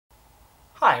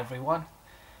Hi everyone.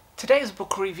 Today's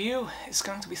book review is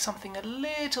going to be something a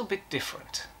little bit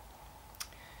different.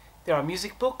 There are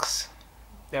music books,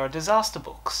 there are disaster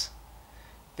books,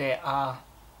 there are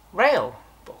rail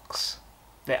books,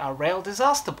 there are rail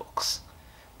disaster books,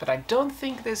 but I don't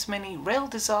think there's many rail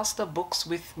disaster books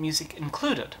with music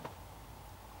included.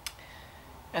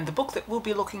 And the book that we'll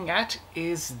be looking at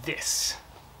is this.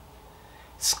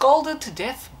 Scalded to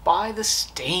Death by the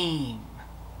Steam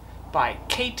by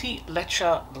Katie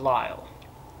Letcher-Lyle.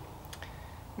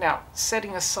 Now,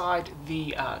 setting aside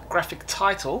the graphic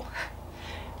title,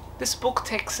 this book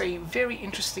takes a very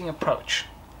interesting approach.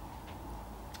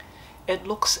 It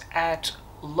looks at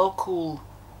local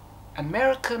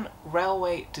American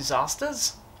railway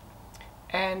disasters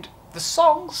and the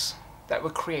songs that were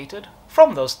created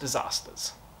from those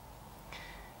disasters.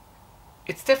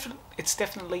 It's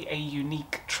definitely a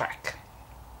unique track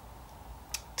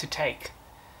to take,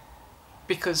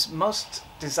 because most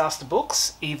disaster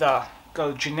books either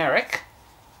go generic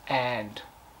and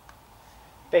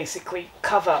basically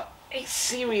cover a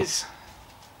series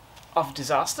of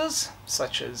disasters,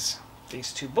 such as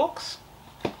these two books,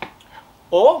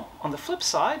 or, on the flip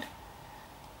side,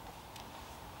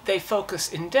 they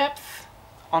focus in depth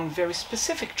on very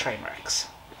specific train wrecks,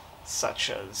 such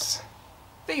as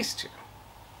these two.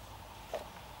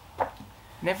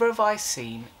 Never have I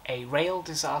seen a rail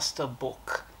disaster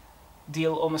book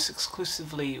deal almost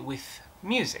exclusively with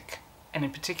music, and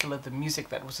in particular the music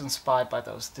that was inspired by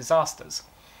those disasters.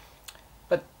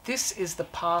 But this is the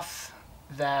path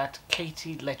that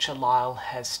Katie Letcher-Lyle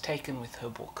has taken with her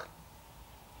book.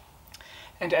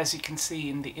 And as you can see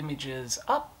in the images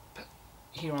up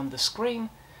here on the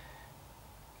screen,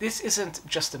 this isn't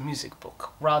just a music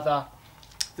book. Rather,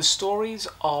 the stories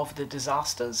of the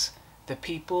disasters, the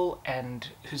people and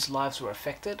whose lives were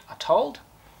affected are told,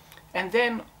 and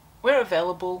then, where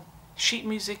available, sheet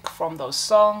music from those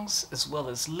songs as well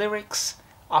as lyrics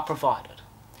are provided.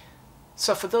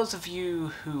 So for those of you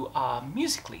who are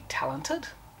musically talented,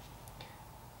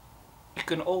 you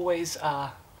can always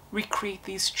recreate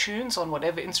these tunes on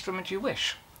whatever instrument you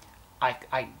wish.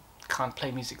 I can't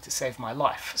play music to save my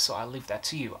life, so I'll leave that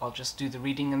to you. I'll just do the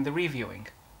reading and the reviewing.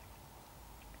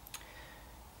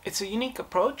 It's a unique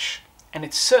approach, and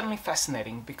it's certainly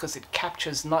fascinating because it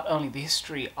captures not only the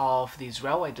history of these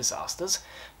railway disasters,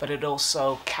 but it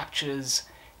also captures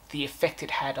the effect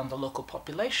it had on the local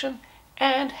population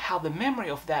and how the memory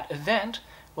of that event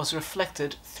was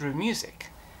reflected through music.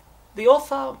 The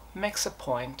author makes a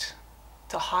point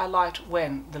to highlight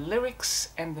when the lyrics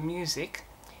and the music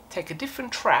take a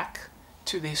different track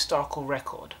to the historical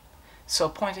record, so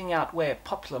pointing out where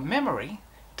popular memory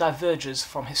diverges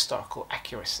from historical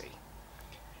accuracy,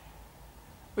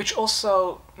 which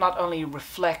also not only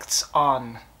reflects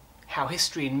on how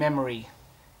history and memory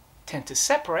tend to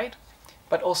separate,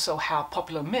 but also how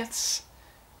popular myths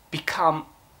become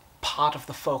part of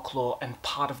the folklore and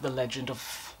part of the legend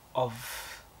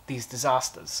of these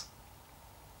disasters.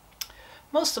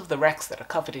 Most of the wrecks that are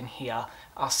covered in here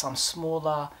are some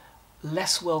smaller,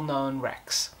 less well-known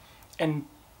wrecks, and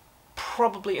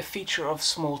probably a feature of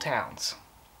small towns.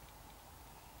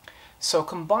 So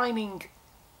combining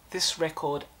this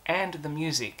record and the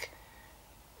music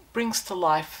brings to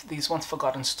life these once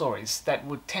forgotten stories that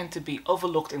would tend to be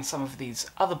overlooked in some of these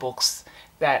other books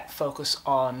that focus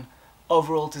on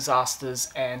overall disasters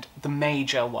and the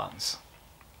major ones.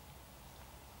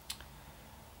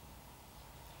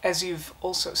 As you've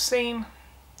also seen,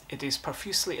 it is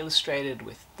profusely illustrated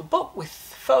with the book, with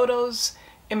photos,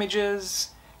 images,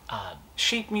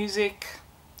 sheet music,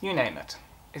 you name it.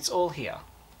 It's all here.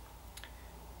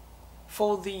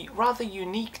 For the rather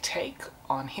unique take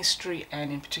on history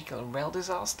and in particular rail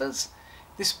disasters,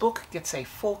 this book gets a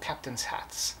 4 captain's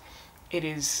hats. It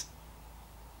is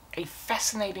a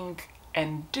fascinating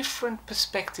and different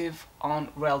perspective on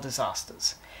rail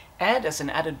disasters. And as an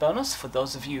added bonus, for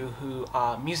those of you who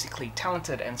are musically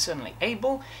talented and certainly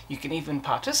able, you can even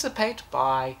participate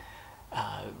by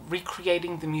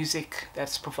recreating the music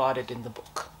that's provided in the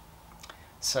book.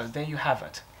 So there you have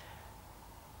it.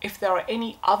 If there are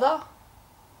any other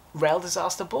rail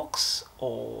disaster books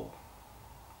or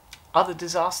other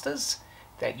disasters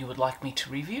that you would like me to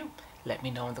review, let me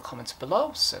know in the comments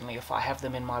below. Certainly if I have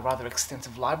them in my rather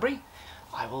extensive library,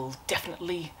 I will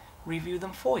definitely review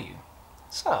them for you.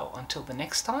 So until the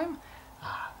next time,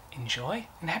 enjoy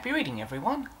and happy reading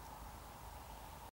everyone.